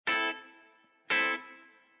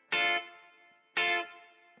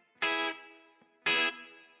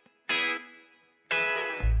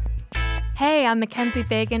Hey, I'm Mackenzie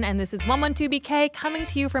Fagan, and this is 112BK coming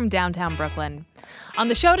to you from downtown Brooklyn. On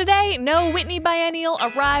the show today, no Whitney Biennial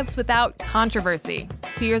arrives without controversy.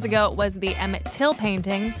 2 years ago, it was the Emmett Till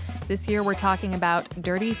painting. This year, we're talking about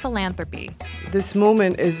dirty philanthropy. This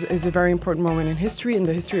moment is a very important moment in history, in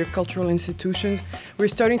the history of cultural institutions. We're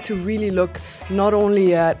starting to really look not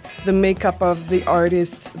only at the makeup of the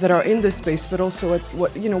artists that are in this space, but also at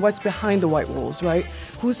what's behind the white walls, right?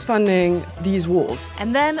 Who's funding these walls?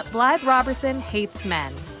 And then Blythe Robertson hates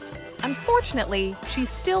men. Unfortunately, she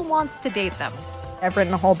still wants to date them. I've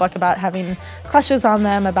written a whole book about having crushes on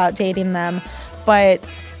them, about dating them, but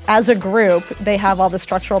as a group, they have all the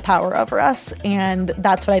structural power over us, and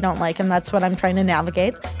that's what I don't like, and that's what I'm trying to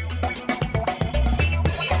navigate.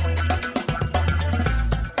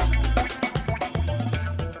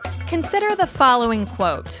 Consider the following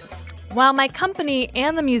quote. While my company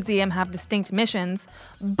and the museum have distinct missions,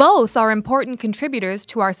 both are important contributors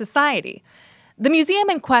to our society. The museum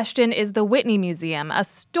in question is the Whitney Museum, a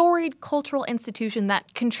storied cultural institution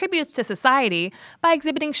that contributes to society by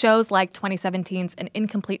exhibiting shows like 2017's An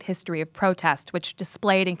Incomplete History of Protest, which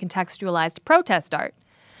displayed and contextualized protest art.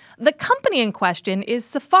 The company in question is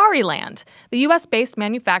Safariland, the U.S.-based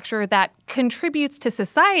manufacturer that contributes to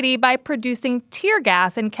society by producing tear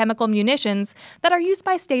gas and chemical munitions that are used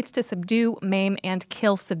by states to subdue, maim, and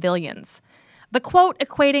kill civilians. The quote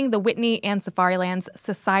equating the Whitney and Safariland's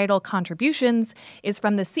societal contributions is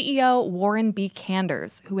from the CEO, Warren B.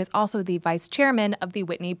 Kanders, who is also the vice chairman of the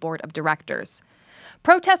Whitney Board of Directors.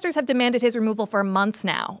 Protesters have demanded his removal for months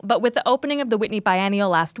now, but with the opening of the Whitney Biennial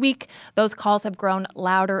last week, those calls have grown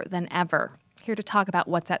louder than ever. Here to talk about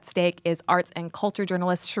what's at stake is arts and culture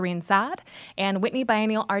journalist Shireen Saad and Whitney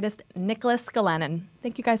Biennial artist Nicholas Glennon.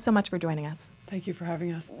 Thank you guys so much for joining us. Thank you for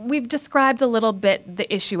having us. We've described a little bit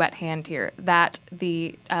the issue at hand here, that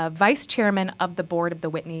the vice chairman of the board of the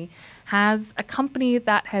Whitney has a company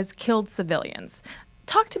that has killed civilians.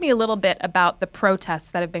 Talk to me a little bit about the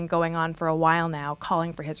protests that have been going on for a while now,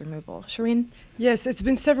 calling for his removal. Shireen? Yes, it's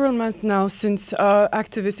been several months now since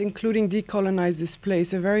activists, including Decolonize This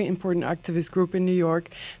Place, a very important activist group in New York,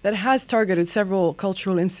 that has targeted several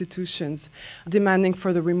cultural institutions, demanding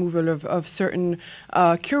for the removal of certain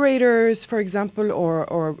curators, for example,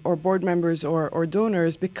 or board members or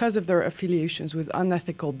donors because of their affiliations with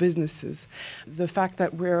unethical businesses. The fact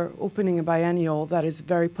that we're opening a biennial that is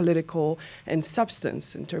very political in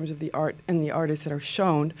substance in terms of the art and the artists that are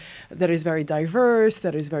shown, that is very diverse,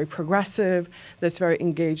 that is very progressive, that's very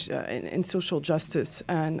engaged in social justice.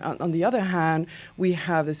 And on the other hand, we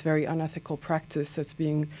have this very unethical practice that's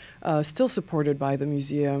being still supported by the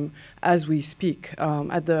museum as we speak.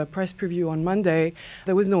 At the press preview on Monday,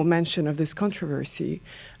 there was no mention of this controversy.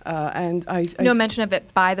 No mention of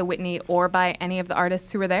it by the Whitney or by any of the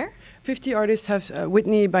artists who were there? 50 artists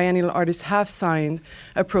Whitney Biennial artists have signed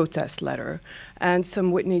a protest letter, and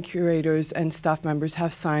some Whitney curators and staff members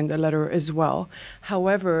have signed a letter as well.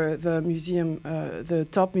 However, the museum, the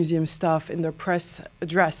top museum staff in their press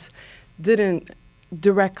address didn't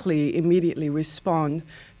directly, immediately respond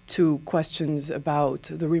to questions about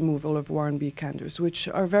the removal of Warren B. Kanders, which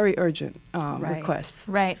are very urgent requests.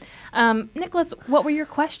 Right. Nicholas, what were your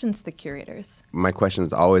questions to the curators? My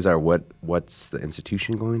questions always are, what's the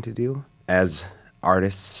institution going to do? As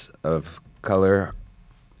artists of color,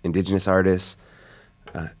 indigenous artists,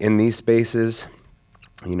 in these spaces,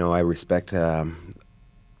 I respect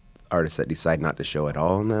artists that decide not to show at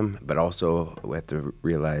all in them, but also we have to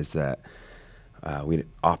realize that we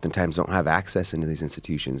oftentimes don't have access into these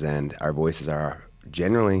institutions, and our voices are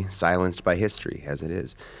generally silenced by history as it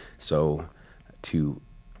is. So to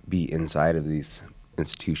be inside of these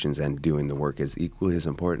institutions and doing the work is equally as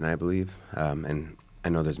important, I believe. And I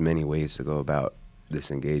know there's many ways to go about this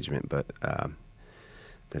engagement, but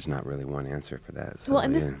there's not really one answer for that. So,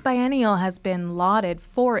 this biennial has been lauded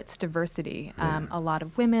for its diversity. A lot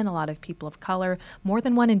of women, a lot of people of color, more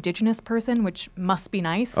than one indigenous person, which must be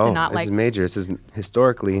nice to not this is major. This is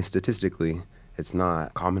historically, statistically, it's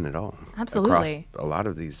not common at all. Absolutely. Across a lot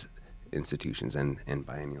of these institutions and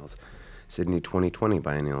biennials. Sydney 2020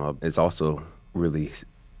 biennial is also really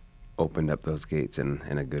opened up those gates in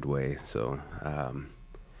a good way. So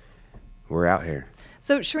we're out here.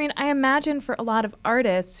 So, Shireen, I imagine for a lot of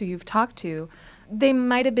artists who you've talked to, they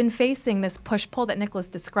might have been facing this push-pull that Nicholas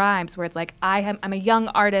describes, where it's like, I'm a young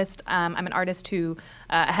artist. I'm an artist who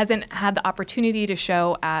hasn't had the opportunity to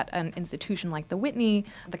show at an institution like the Whitney.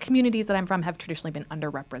 The communities that I'm from have traditionally been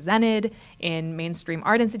underrepresented in mainstream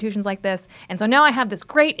art institutions like this. And so now I have this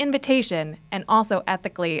great invitation, and also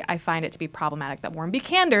ethically, I find it to be problematic that Warren B.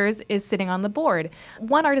 Kanders is sitting on the board.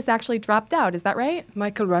 One artist actually dropped out, is that right?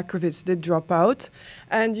 Michael Rakowitz did drop out.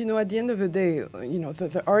 And, at the end of the day,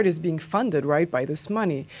 the art is being funded, right, by this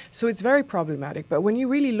money. So it's very problematic. But when you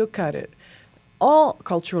really look at it, all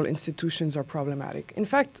cultural institutions are problematic. In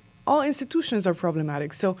fact, all institutions are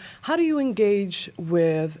problematic. So how do you engage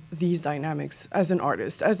with these dynamics as an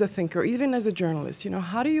artist, as a thinker, even as a journalist?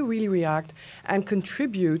 How do you really react and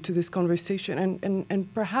contribute to this conversation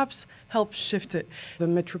and perhaps help shift it? The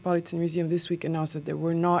Metropolitan Museum this week announced that they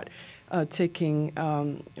were not taking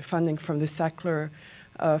funding from the Sackler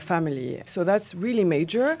family. So that's really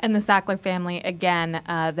major. And the Sackler family, again,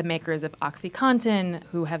 the makers of OxyContin,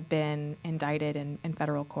 who have been indicted in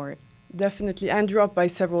federal court. Definitely, and dropped by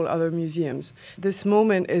several other museums. This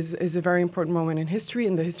moment is a very important moment in history,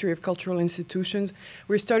 in the history of cultural institutions.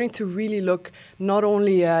 We're starting to really look not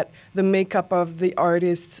only at the makeup of the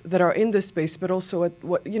artists that are in this space, but also at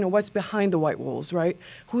what's behind the white walls, right?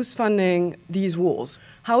 Who's funding these walls?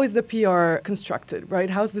 How is the PR constructed, right?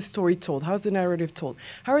 How's the story told? How's the narrative told?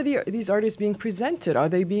 How are these artists being presented? Are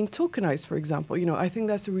they being tokenized, for example? I think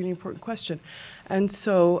that's a really important question. And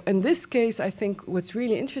so in this case, I think what's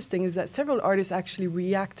really interesting is that several artists actually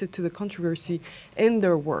reacted to the controversy in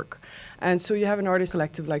their work. And so you have an artist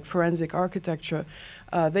collective like Forensic Architecture.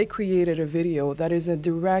 They created a video that is a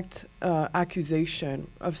direct accusation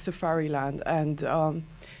of Safariland, and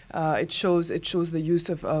it shows the use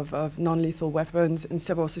of non-lethal weapons in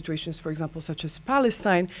several situations, for example, such as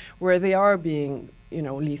Palestine, where they are being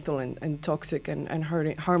lethal and toxic and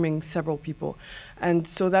harming several people. And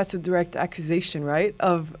so that's a direct accusation, right,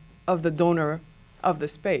 of the donor of the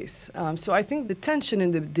space. So I think the tension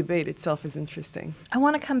in the debate itself is interesting. I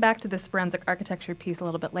want to come back to this Forensic Architecture piece a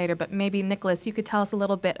little bit later, but maybe, Nicholas, you could tell us a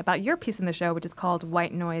little bit about your piece in the show, which is called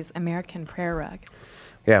White Noise, American Prayer Rug.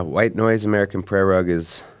 Yeah, White Noise, American Prayer Rug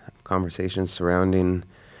is conversations surrounding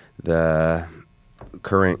the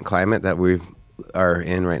current climate that we are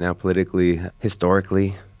in right now, politically,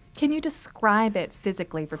 historically. Can you describe it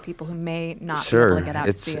physically for people who may not Sure. be able to get out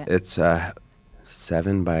and see it? It's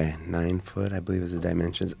 7 by 9 foot, I believe is the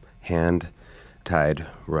dimensions, hand-tied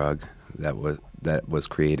rug that was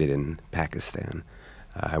created in Pakistan.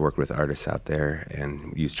 I worked with artists out there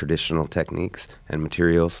and used traditional techniques and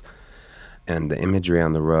materials. And the imagery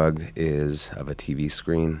on the rug is of a TV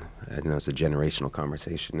screen. It's a generational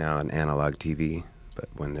conversation now, an analog TV. But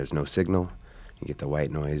when there's no signal, you get the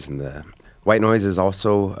white noise. And the white noise is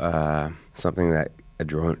also something that a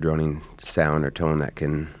droning sound or tone that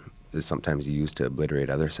is sometimes used to obliterate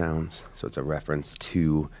other sounds. So it's a reference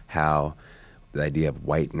to how the idea of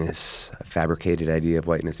whiteness, a fabricated idea of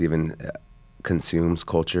whiteness, even consumes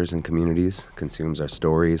cultures and communities, consumes our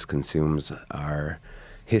stories, consumes our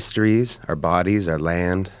histories, our bodies, our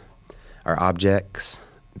land, our objects.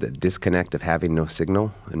 The disconnect of having no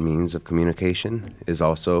signal and means of communication is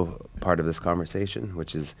also part of this conversation,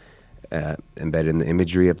 which is embedded in the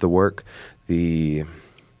imagery of the work. The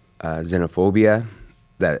xenophobia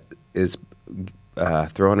that is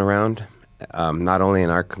thrown around, not only in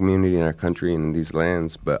our community, in our country, in these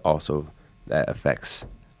lands, but also that affects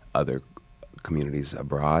other communities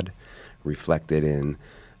abroad, reflected in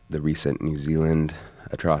the recent New Zealand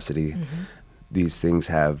atrocity. Mm-hmm. These things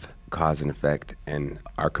have cause and effect in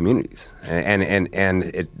our communities.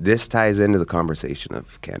 And this ties into the conversation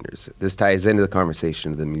of Kanders. This ties into the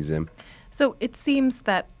conversation of the museum. So it seems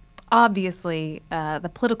that obviously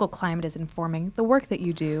the political climate is informing the work that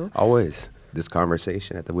you do. Always. This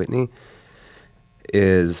conversation at the Whitney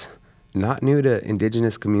is not new to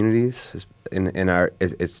indigenous communities.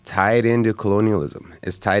 It's tied into colonialism.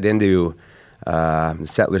 It's tied into the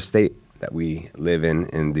settler state that we live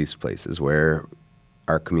in these places where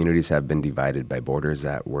our communities have been divided by borders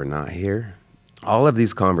that were not here. All of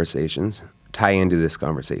these conversations tie into this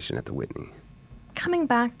conversation at the Whitney. Coming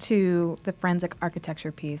back to the forensic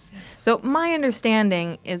architecture piece, so my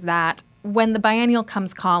understanding is that when the biennial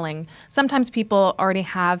comes calling, sometimes people already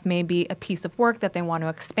have maybe a piece of work that they want to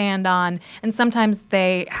expand on, and sometimes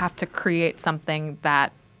they have to create something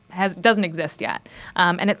that doesn't exist yet.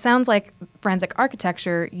 And it sounds like forensic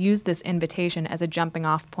architecture used this invitation as a jumping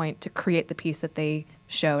off point to create the piece that they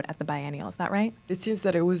showed at the biennial. Is that right? It seems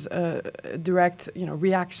that it was a direct,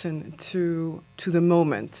 reaction to the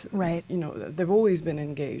moment. Right. They've always been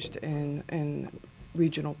engaged in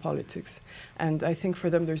regional politics. And I think for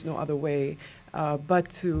them there's no other way but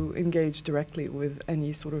to engage directly with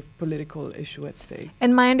any sort of political issue at stake.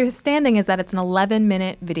 And my understanding is that it's an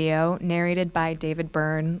 11-minute video narrated by David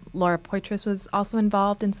Byrne. Laura Poitras was also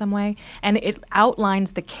involved in some way, and it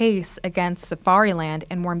outlines the case against Safariland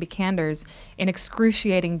and Warmby Kanders in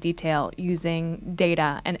excruciating detail using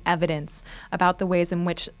data and evidence about the ways in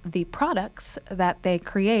which the products that they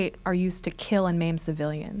create are used to kill and maim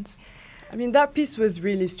civilians. I mean, that piece was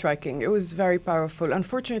really striking. It was very powerful.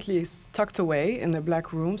 Unfortunately, it's tucked away in the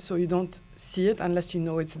black room, so you don't see it unless you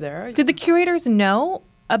know it's there. Did the curators know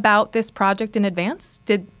about this project in advance?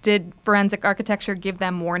 Did Forensic Architecture give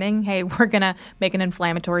them warning, hey, we're going to make an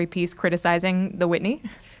inflammatory piece criticizing the Whitney?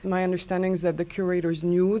 My understanding is that the curators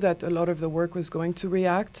knew that a lot of the work was going to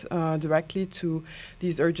react directly to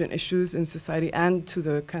these urgent issues in society and to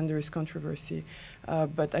the Kanders controversy.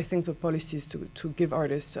 But I think the policy is to give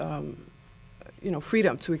artists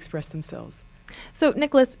freedom to express themselves. So,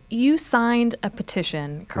 Nicholas, you signed a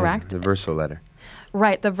petition, correct? The Verso letter.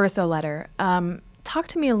 Right, the Verso letter. Talk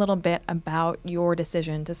to me a little bit about your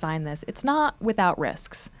decision to sign this. It's not without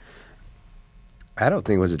risks. I don't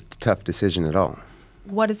think it was a tough decision at all.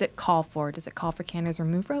 What does it call for? Does it call for Kanders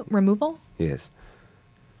removal? Yes.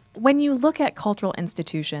 When you look at cultural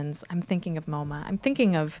institutions, I'm thinking of MoMA. I'm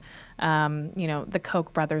thinking of, the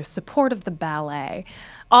Koch brothers' support of the ballet.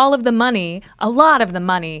 All of the money, a lot of the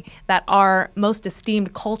money that our most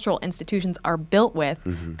esteemed cultural institutions are built with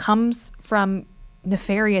comes from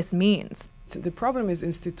nefarious means. So the problem is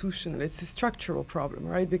institutional. It's a structural problem,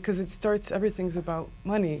 right? Because everything's about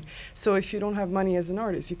money. So if you don't have money as an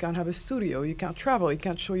artist, you can't have a studio, you can't travel, you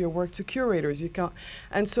can't show your work to curators, you can't,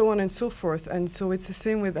 and so on and so forth. And so it's the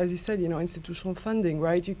same with, as you said, institutional funding,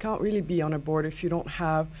 right? You can't really be on a board if you don't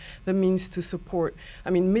have the means to support. I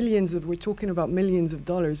mean, we're talking about millions of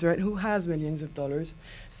dollars, right? Who has millions of dollars?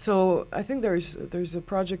 So I think there's a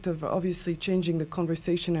project of obviously changing the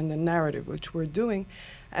conversation and the narrative, which we're doing.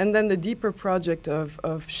 And then the deeper project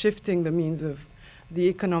of shifting the means of the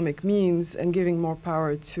economic means and giving more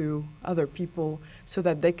power to other people so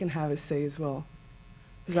that they can have a say as well.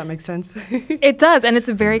 Does that make sense? It does, and it's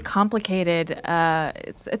a very complicated.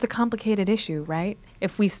 It's a complicated issue, right?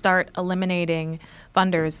 If we start eliminating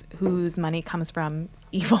funders whose money comes from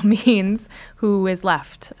evil means, who is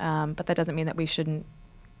left? But that doesn't mean that we shouldn't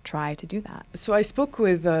try to do that. So I spoke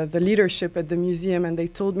with the leadership at the museum, and they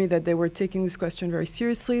told me that they were taking this question very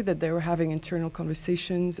seriously, that they were having internal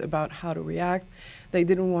conversations about how to react. They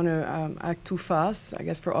didn't want to act too fast, I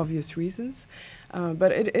guess for obvious reasons.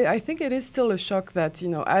 But I think it is still a shock that,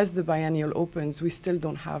 as the biennial opens, we still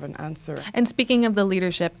don't have an answer. And speaking of the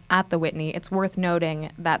leadership at the Whitney, it's worth noting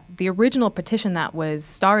that the original petition that was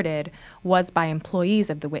started was by employees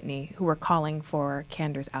of the Whitney who were calling for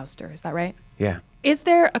Kanders' ouster. Is that right? Yeah. Is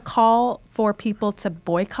there a call for people to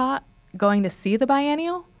boycott going to see the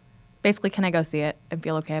biennial? Basically, can I go see it and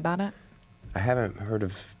feel okay about it? I haven't heard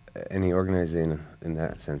of any organizing in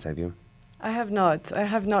that sense, have you? I have not.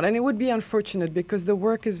 And it would be unfortunate because the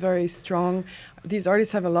work is very strong. These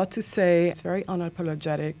artists have a lot to say. It's very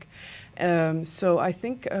unapologetic. So I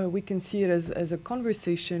think we can see it as a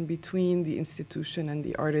conversation between the institution and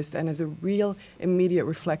the artist and as a real immediate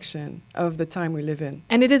reflection of the time we live in.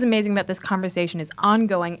 And it is amazing that this conversation is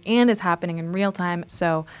ongoing and is happening in real time.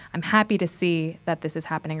 So I'm happy to see that this is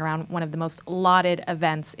happening around one of the most lauded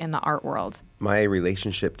events in the art world. My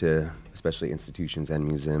relationship to especially institutions and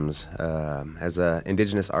museums as an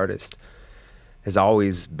indigenous artist it's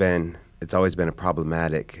always been a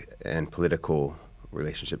problematic and political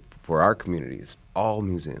relationship for our communities, all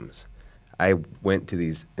museums. I went to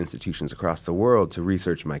these institutions across the world to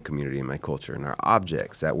research my community and my culture and our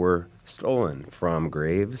objects that were stolen from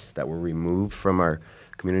graves, that were removed from our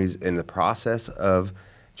communities in the process of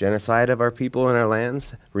genocide of our people and our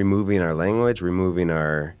lands, removing our language, removing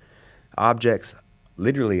our objects,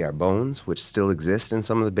 literally our bones, which still exist in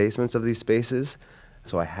some of the basements of these spaces.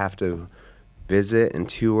 So I have to visit and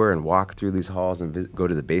tour and walk through these halls and go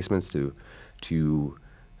to the basements to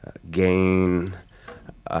gain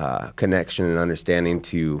connection and understanding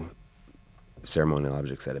to ceremonial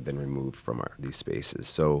objects that have been removed from these spaces.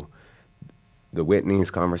 So the Whitney's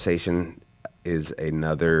conversation is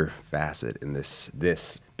another facet in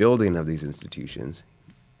this building of these institutions.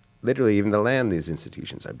 Literally, even the land these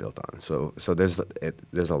institutions are built on. So there's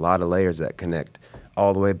a lot of layers that connect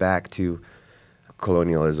all the way back to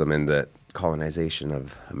colonialism and the colonization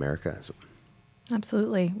of America. So.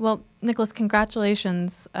 Absolutely. Well, Nicholas,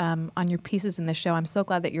 congratulations on your pieces in the show. I'm so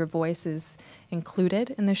glad that your voice is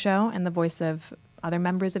included in the show and the voice of other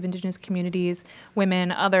members of Indigenous communities,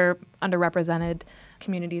 women, other underrepresented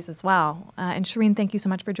communities as well. And Shireen, thank you so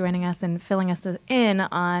much for joining us and filling us in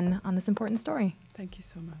on this important story. Thank you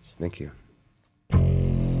so much. Thank you.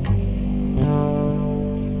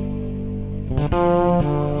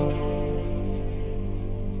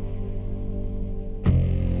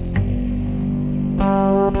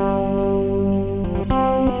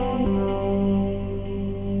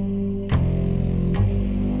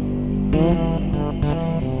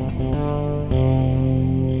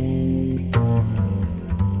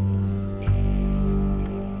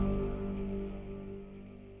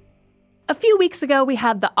 A few weeks ago, we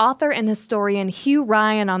had the author and historian Hugh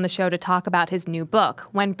Ryan on the show to talk about his new book,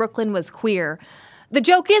 When Brooklyn Was Queer. The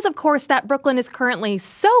joke is, of course, that Brooklyn is currently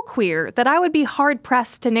so queer that I would be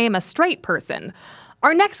hard-pressed to name a straight person.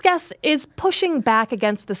 Our next guest is pushing back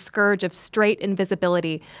against the scourge of straight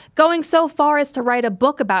invisibility, going so far as to write a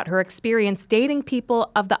book about her experience dating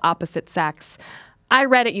people of the opposite sex. I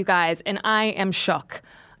read it, you guys, and I am shook.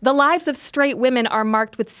 The lives of straight women are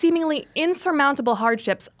marked with seemingly insurmountable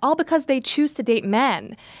hardships, all because they choose to date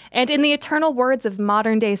men. And in the eternal words of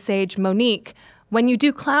modern-day sage Monique, when you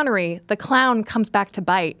do clownery, the clown comes back to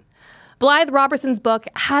bite. Blythe Robertson's book,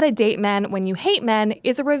 How to Date Men When You Hate Men,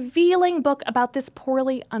 is a revealing book about this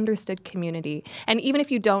poorly understood community. And even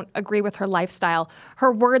if you don't agree with her lifestyle,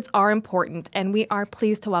 her words are important, and we are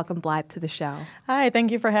pleased to welcome Blythe to the show. Hi,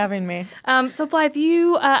 thank you for having me. So Blythe,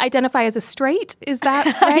 you identify as a straight, is that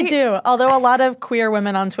right? I do, although a lot of queer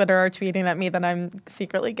women on Twitter are tweeting at me that I'm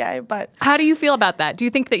secretly gay, but... How do you feel about that? Do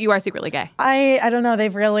you think that you are secretly gay? I don't know,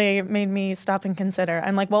 they've really made me stop and consider.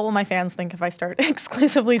 I'm like, what will my fans think if I start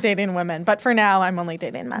exclusively dating women? But for now, I'm only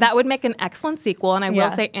dating men. That would make an excellent sequel, and I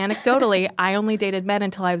will say anecdotally, I only dated men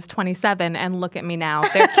until I was 27, and look at me now.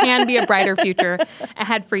 There can be a brighter future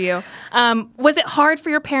ahead for you. Was it hard for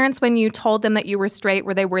your parents when you told them that you were straight?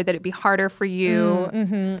 Were they worried that it'd be harder for you?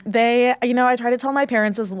 Mm-hmm. They, I try to tell my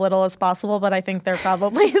parents as little as possible, but I think they're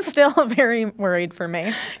probably still very worried for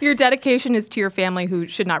me. Your dedication is to your family who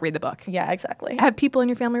should not read the book. Yeah, exactly. Have people in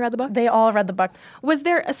your family read the book? They all read the book. Was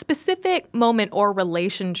there a specific moment or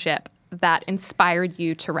relationship that inspired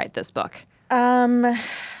you to write this book? I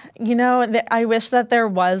wish that there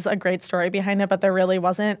was a great story behind it, but there really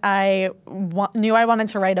wasn't. I knew I wanted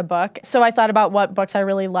to write a book, so I thought about what books I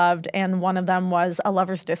really loved, and one of them was A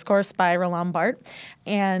Lover's Discourse by Roland Barthes.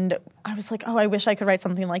 And I was like, oh, I wish I could write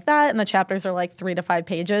something like that. And the chapters are like 3 to 5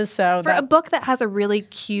 pages. So for a book that has a really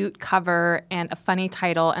cute cover and a funny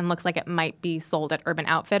title and looks like it might be sold at Urban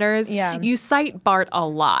Outfitters, you cite Barthes a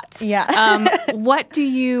lot. Yeah. What do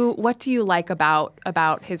you like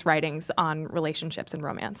about his writings on relationships and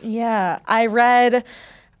romance? Yeah, I read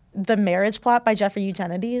The Marriage Plot by Jeffrey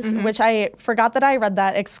Eugenides, which I forgot that I read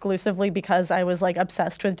that exclusively because I was like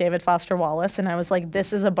obsessed with David Foster Wallace, and I was like,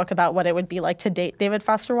 this is a book about what it would be like to date David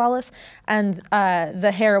Foster Wallace. And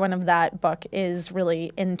the heroine of that book is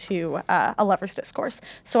really into A Lover's Discourse.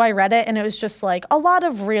 So I read it, and it was just like a lot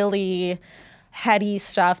of really heady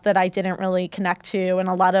stuff that I didn't really connect to, and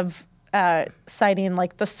a lot of citing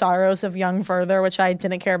like the sorrows of young Werther, which I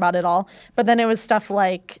didn't care about at all. But then it was stuff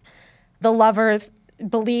like the lover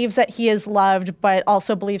believes that he is loved, but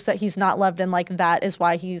also believes that he's not loved, and like that is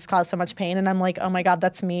why he's caused so much pain. And I'm like, oh my God,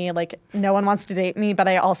 that's me. Like, no one wants to date me, but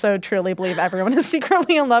I also truly believe everyone is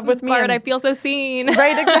secretly in love with me. Bart, I feel so seen.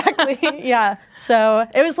 Right, exactly. Yeah. So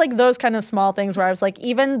it was like those kind of small things where I was like,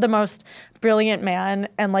 even the most brilliant man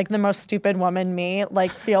and like the most stupid woman, me, like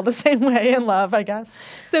feel the same way in love, I guess.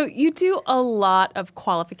 So you do a lot of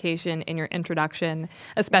qualification in your introduction,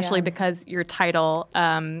 especially because your title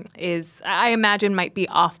is, I imagine, might be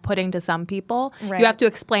off-putting to some people. Right. You have to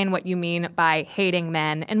explain what you mean by hating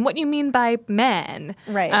men and what you mean by men.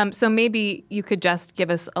 Right. So maybe you could just give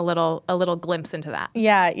us a little glimpse into that.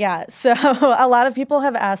 Yeah. So a lot of people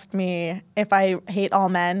have asked me if I hate all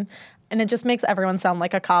men. And it just makes everyone sound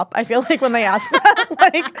like a cop. I feel like when they ask that,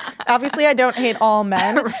 like, obviously I don't hate all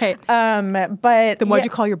men. Right. But then why'd you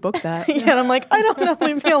call your book that? Yeah, and I'm like, I don't know,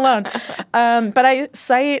 leave me alone. But I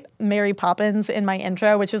cite Mary Poppins in my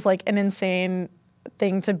intro, which is like an insane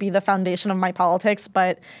thing to be the foundation of my politics.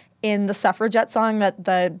 But in the suffragette song that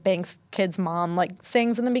the Banks kid's mom like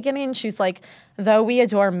sings in the beginning, she's like, though we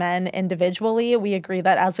adore men individually, we agree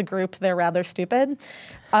that as a group they're rather stupid,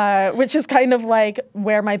 which is kind of like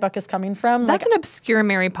where my book is coming from. That's an obscure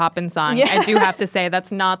Mary Poppins song. Yeah. I do have to say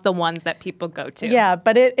that's not the ones that people go to. Yeah,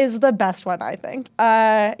 but it is the best one, I think.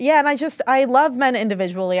 And I love men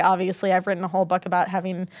individually. Obviously, I've written a whole book about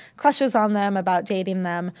having crushes on them, about dating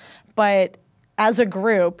them, but as a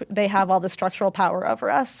group, they have all the structural power over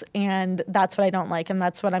us, and that's what I don't like, and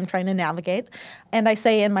that's what I'm trying to navigate. And I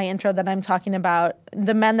say in my intro that I'm talking about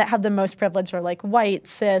the men that have the most privilege are like white,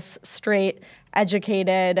 cis, straight,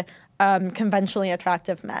 educated, conventionally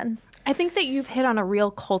attractive men. I think that you've hit on a real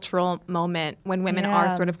cultural moment when women are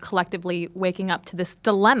sort of collectively waking up to this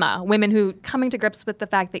dilemma. Women who coming to grips with the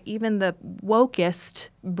fact that even the wokest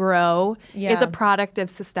bro is a product of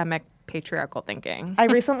systemic patriarchal thinking. I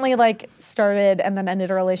recently started and then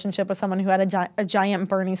ended a relationship with someone who had a giant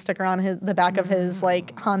Bernie sticker on the back of his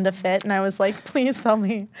Honda Fit, and I was like, please tell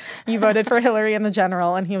me you voted for Hillary in the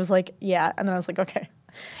general, and he was like, yeah, and then I was like, okay.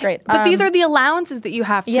 Great. But these are the allowances that you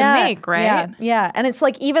have to make, right? Yeah. And it's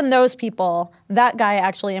like even those people, that guy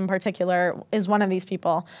actually in particular is one of these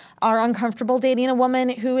people, are uncomfortable dating a woman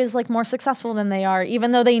who is like more successful than they are,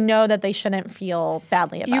 even though they know that they shouldn't feel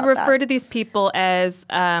badly about You refer to these people as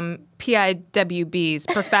PIWBs,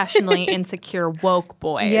 professionally insecure woke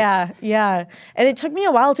boys. Yeah. And it took me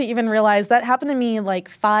a while to even realize that happened to me like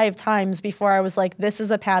 5 times before I was like, this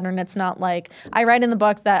is a pattern. It's not like, I write in the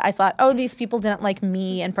book that I thought, oh, these people didn't like me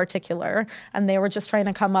in particular, and they were just trying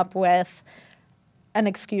to come up with an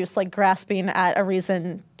excuse, like grasping at a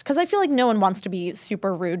reason, because I feel like no one wants to be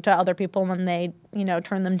super rude to other people when they,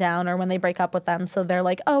 turn them down or when they break up with them. So they're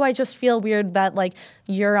like, oh, I just feel weird that like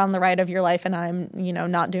you're on the ride of your life and I'm,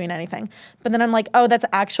 not doing anything. But then I'm like, oh, that's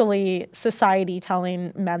actually society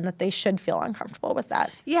telling men that they should feel uncomfortable with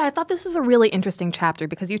that. Yeah, I thought this was a really interesting chapter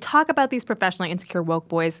because you talk about these professionally insecure woke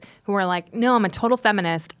boys who are like, no, I'm a total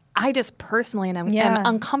feminist. I just personally am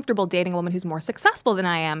uncomfortable dating a woman who's more successful than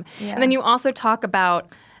I am. Yeah. And then you also talk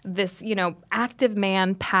about this, active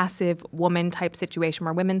man, passive woman type situation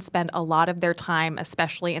where women spend a lot of their time,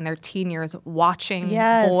 especially in their teen years, watching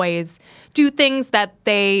boys do things that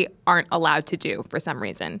they aren't allowed to do for some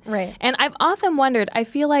reason. Right. And I've often wondered, I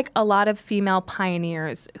feel like a lot of female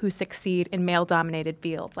pioneers who succeed in male-dominated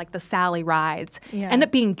fields, like the Sally Rides, end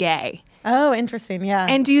up being gay. Oh, interesting. Yeah.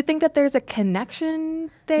 And do you think that there's a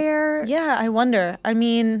connection there? Yeah, I wonder. I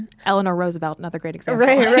mean, Eleanor Roosevelt, another great example.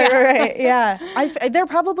 Right. Yeah. There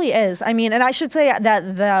probably is. I mean, and I should say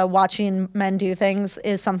that the watching men do things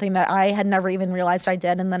is something that I had never even realized I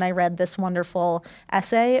did. And then I read this wonderful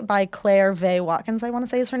essay by Claire Vaye Watkins, I want to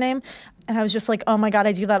say is her name. And I was just like, oh my God,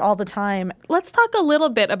 I do that all the time. Let's talk a little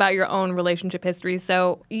bit about your own relationship history.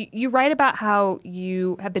 So you write about how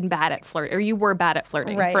you have been bad at flirting, or you were bad at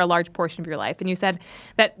flirting for a large portion of your life. And you said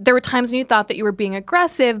that there were times when you thought that you were being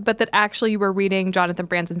aggressive, but that actually you were reading Jonathan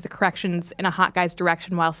Branson's The Corrections in a hot guy's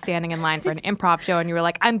direction while standing in line for an improv show. And you were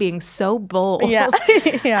like, I'm being so bold. Yeah.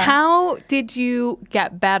 How did you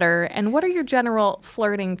get better? And what are your general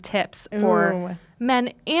flirting tips for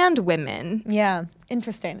men and women? Yeah,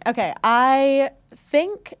 interesting. Okay, I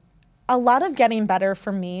think a lot of getting better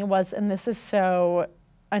for me was, and this is so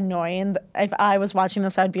annoying, if I was watching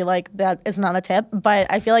this, I'd be like, that is not a tip, but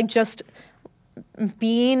I feel like just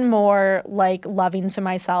being more like loving to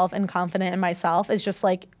myself and confident in myself is just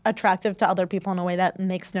like attractive to other people in a way that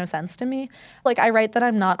makes no sense to me. Like I write that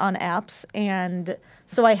I'm not on apps, and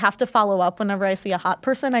so I have to follow up whenever I see a hot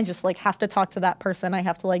person. I just like have to talk to that person. I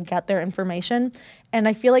have to like get their information. And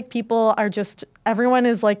I feel like people are just, everyone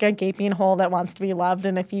is like a gaping hole that wants to be loved.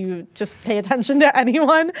 And if you just pay attention to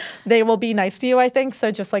anyone, they will be nice to you, I think.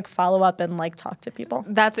 So just like follow up and like talk to people.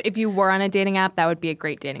 That's, if you were on a dating app, that would be a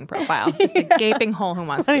great dating profile. Just a gaping hole who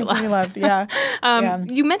wants to be loved. Yeah.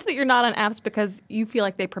 You mentioned that you're not on apps because you feel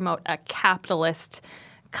like they promote a capitalist,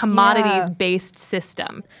 commodities-based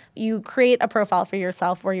system. You create a profile for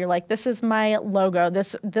yourself where you're like, this is my logo.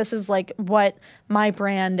 This is like what my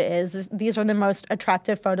brand is. These are the most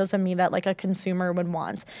attractive photos of me that like a consumer would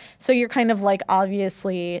want. So you're kind of like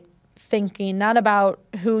obviously thinking not about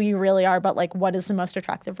who you really are, but like what is the most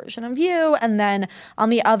attractive version of you. And then on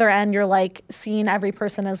the other end, you're like seeing every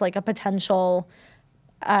person as like a potential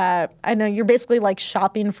I know you're basically like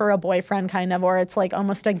shopping for a boyfriend kind of, or it's like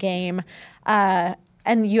almost a game.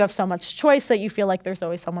 And you have so much choice that you feel like there's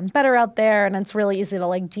always someone better out there, and it's really easy to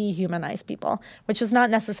like dehumanize people, which is not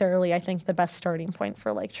necessarily, I think, the best starting point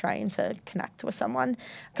for like trying to connect with someone.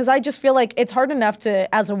 Because I just feel like it's hard enough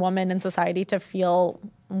to, as a woman in society, to feel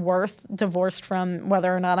worth divorced from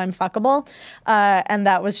whether or not I'm fuckable, and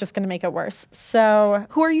that was just going to make it worse. So,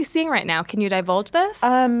 who are you seeing right now? Can you divulge this?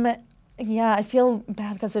 Yeah, I feel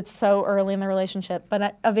bad because it's so early in the relationship,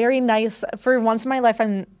 but a very nice, for once in my life,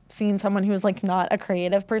 I'm seeing someone who's like not a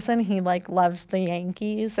creative person. He like loves the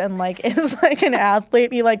Yankees and like is like an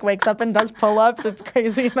athlete. He like wakes up and does pull-ups. It's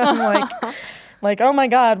crazy. And I'm like, oh my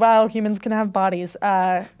God, wow, humans can have bodies.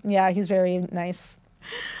 Yeah, he's very nice.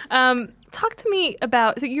 Talk to me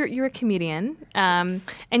about, so you're a comedian, and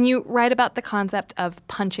you write about the concept of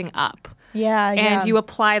punching up. Yeah, And you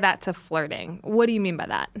apply that to flirting. What do you mean by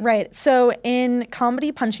that? Right. So in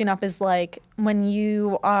comedy, punching up is like when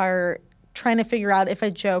you are trying to figure out if a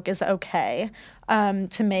joke is okay,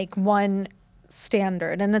 to make one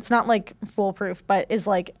standard. And it's not like foolproof, but is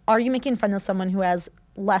like, are you making fun of someone who has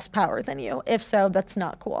less power than you? If so, that's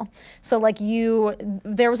not cool. So like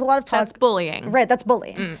there was a lot of talk. That's bullying. Right, that's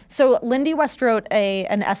bullying. So Lindy West wrote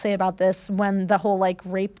an essay about this when the whole like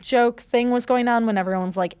rape joke thing was going on, when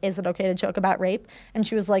everyone's like, is it okay to joke about rape? And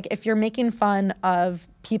she was like, if you're making fun of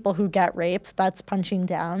people who get raped, that's punching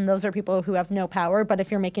down. Those are people who have no power. But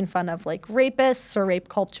if you're making fun of like rapists or rape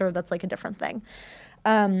culture, that's like a different thing.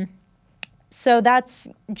 So that's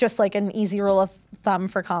just like an easy rule of thumb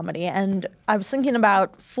for comedy. And I was thinking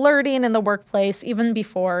about flirting in the workplace even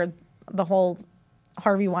before the whole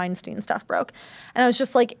Harvey Weinstein stuff broke. And I was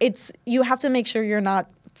just like, you have to make sure you're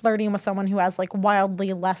not flirting with someone who has like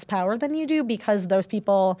wildly less power than you do, because those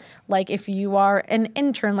people, like if you are an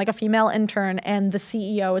intern, like a female intern, and the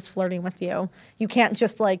CEO is flirting with you, you can't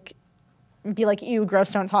just like be like, ew,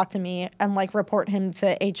 gross, don't talk to me, and like report him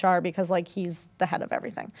to HR because like he's the head of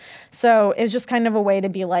everything. So it was just kind of a way to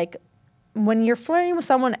be like, when you're flirting with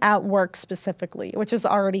someone at work specifically, which is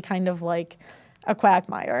already kind of like a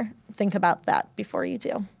quagmire, think about that before you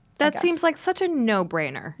do. That seems like such a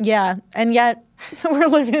no-brainer. Yeah, and yet we're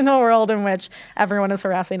living in a world in which everyone is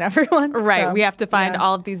harassing everyone. Right, so, we have to find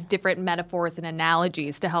all of these different metaphors and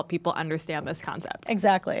analogies to help people understand this concept.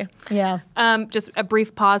 Exactly, yeah. Just a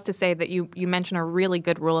brief pause to say that you mentioned a really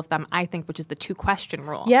good rule of thumb, I think, which is the 2-question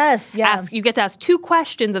rule. Yes, yeah. You get to ask 2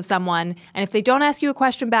 questions of someone, and if they don't ask you a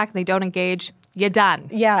question back and they don't engage, you're done.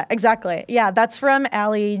 Yeah, exactly. Yeah, that's from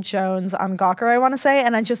Allie Jones on Gawker, I want to say.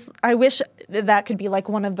 And I wish that could be like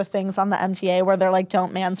one of the things on the MTA where they're like,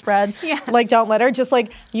 don't manspread. Yes. Like, don't let her. Just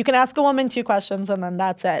like, you can ask a woman 2 questions and then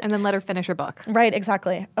that's it. And then let her finish her book. Right,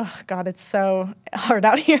 exactly. Oh, God, it's so hard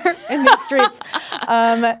out here in these streets.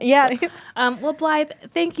 Yeah. Well, Blythe,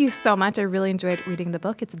 thank you so much. I really enjoyed reading the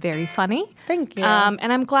book. It's very funny. Thank you.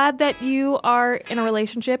 And I'm glad that you are in a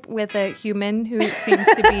relationship with a human who seems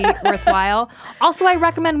to be worthwhile. Also, I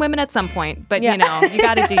recommend women at some point, but you know, you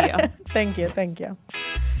got to do you. Thank you. Thank you.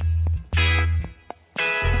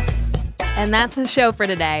 And that's the show for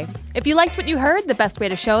today. If you liked what you heard, the best way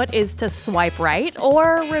to show it is to swipe right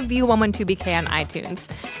or review 112BK on iTunes.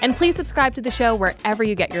 And please subscribe to the show wherever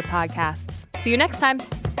you get your podcasts. See you next time.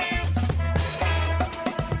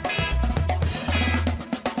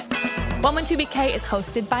 112BK is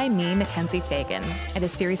hosted by me, Mackenzie Fagan. It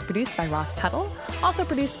is series produced by Ross Tuttle, also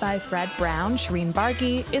produced by Fred Brown, Shireen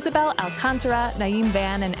Bargi, Isabel Alcantara, Naeem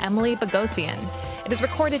Van, and Emily Bogosian. It is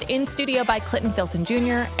recorded in studio by Clinton Filson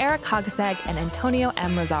Jr., Eric Hogaseg, and Antonio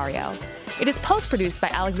M. Rosario. It is post-produced by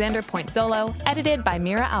Alexander Pointzolo, edited by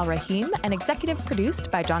Mira Al-Rahim, and executive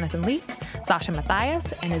produced by Jonathan Leaf, Sasha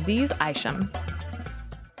Matthias, and Aziz Isham.